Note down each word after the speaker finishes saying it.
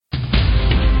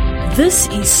This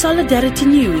is Solidarity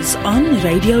News on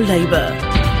Radio Labour.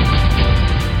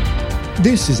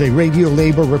 This is a Radio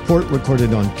Labour report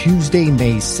recorded on Tuesday,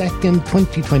 May 2nd,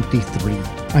 2023.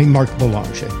 I'm Mark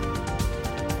Boulanger.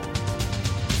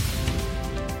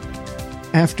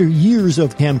 After years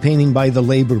of campaigning by the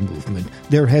labour movement,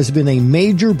 there has been a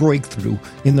major breakthrough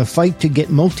in the fight to get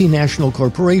multinational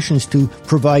corporations to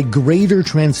provide greater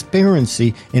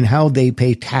transparency in how they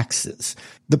pay taxes.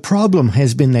 The problem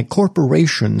has been that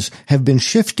corporations have been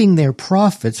shifting their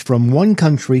profits from one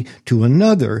country to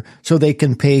another so they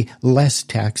can pay less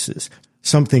taxes,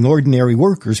 something ordinary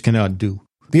workers cannot do.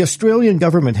 The Australian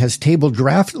government has tabled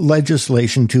draft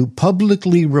legislation to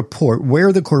publicly report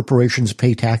where the corporations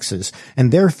pay taxes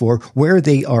and therefore where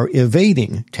they are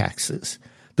evading taxes.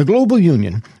 The Global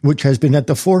Union, which has been at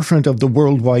the forefront of the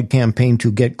worldwide campaign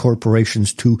to get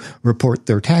corporations to report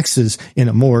their taxes in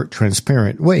a more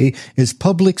transparent way, is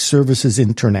Public Services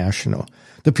International.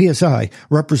 The PSI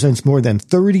represents more than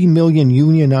 30 million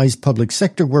unionized public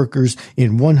sector workers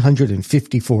in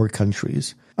 154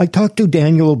 countries. I talked to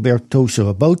Daniel Bertosa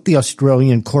about the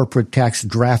Australian corporate tax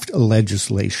draft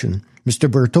legislation. Mr.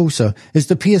 Bertosa is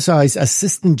the PSI's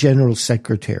Assistant General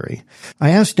Secretary.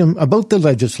 I asked him about the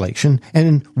legislation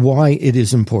and why it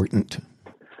is important.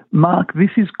 Mark, this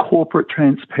is corporate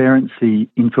transparency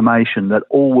information that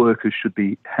all workers should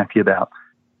be happy about.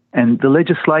 And the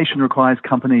legislation requires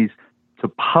companies to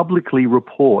publicly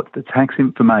report the tax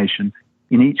information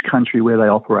in each country where they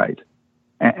operate.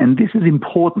 And this is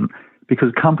important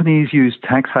because companies use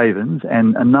tax havens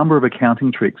and a number of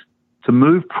accounting tricks to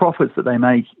move profits that they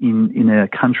make in a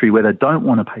country where they don't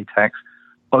want to pay tax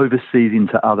overseas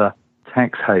into other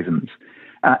tax havens.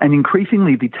 And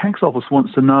increasingly, the tax office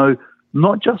wants to know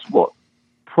not just what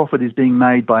profit is being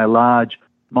made by a large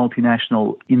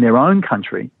multinational in their own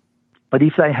country, but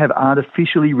if they have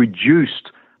artificially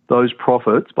reduced those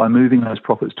profits by moving those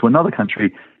profits to another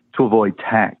country to avoid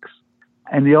tax.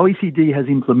 And the OECD has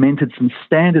implemented some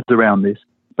standards around this,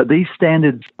 but these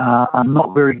standards are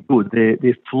not very good.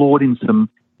 They're flawed in some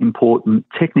important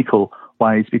technical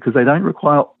ways because they don't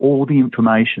require all the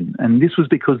information. And this was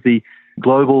because the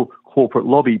global corporate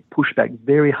lobby pushed back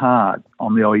very hard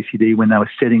on the OECD when they were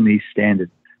setting these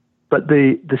standards. But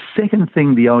the second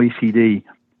thing the OECD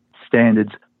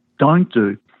standards don't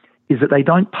do is that they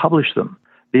don't publish them.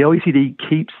 The OECD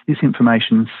keeps this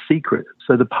information secret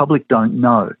so the public don't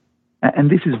know.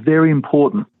 And this is very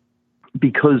important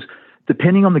because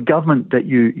depending on the government that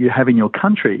you have in your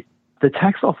country, the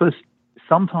tax office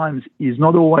sometimes is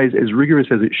not always as rigorous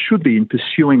as it should be in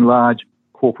pursuing large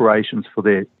corporations for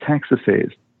their tax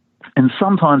affairs. And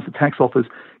sometimes the tax office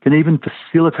can even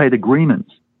facilitate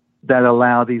agreements that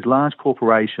allow these large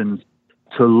corporations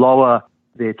to lower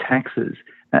their taxes.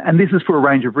 And this is for a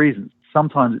range of reasons.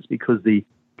 Sometimes it's because the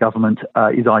government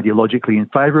is ideologically in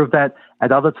favour of that.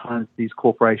 At other times, these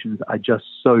corporations are just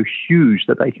so huge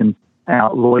that they can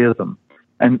out-lawyer them.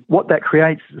 And what that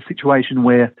creates is a situation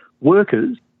where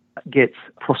workers get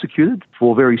prosecuted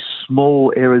for very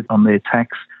small errors on their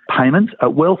tax payments.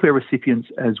 Welfare recipients,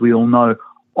 as we all know,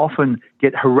 often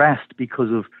get harassed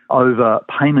because of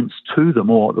overpayments to them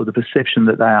or the perception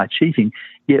that they are cheating.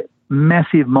 Yet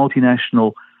massive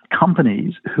multinational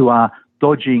companies who are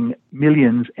dodging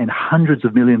millions and hundreds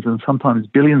of millions and sometimes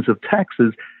billions of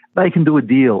taxes, they can do a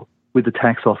deal with the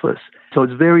tax office. So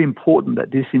it's very important that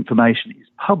this information is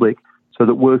public so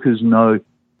that workers know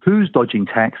who's dodging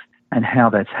tax and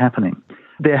how that's happening.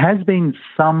 There has been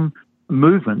some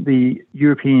movement. The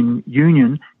European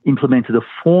Union implemented a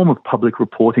form of public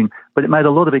reporting, but it made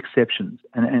a lot of exceptions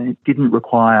and it didn't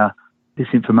require this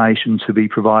information to be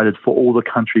provided for all the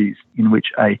countries in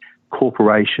which a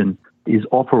corporation is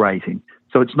operating.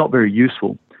 So it's not very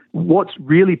useful. What's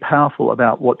really powerful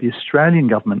about what the Australian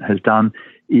government has done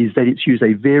is that it's used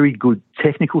a very good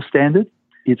technical standard.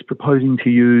 It's proposing to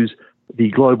use the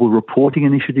Global Reporting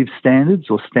Initiative standards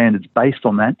or standards based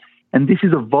on that. And this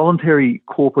is a voluntary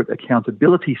corporate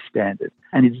accountability standard.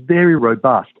 And it's very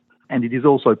robust. And it is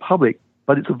also public,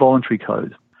 but it's a voluntary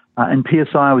code. And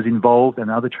PSI was involved and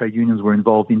other trade unions were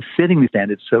involved in setting the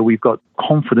standards. So we've got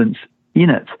confidence in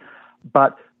it.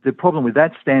 But the problem with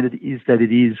that standard is that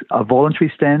it is a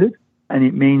voluntary standard, and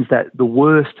it means that the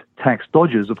worst tax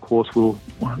dodgers, of course,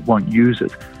 won't use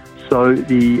it. So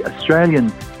the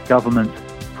Australian government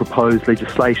proposed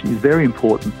legislation is very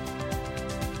important.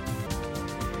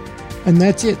 And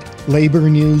that's it. Labour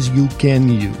news you can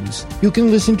use. You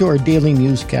can listen to our daily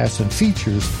newscasts and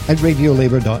features at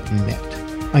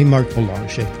radiolabour.net. I'm Mark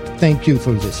Boulanger. Thank you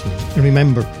for listening. And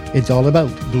remember, it's all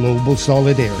about global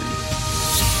solidarity.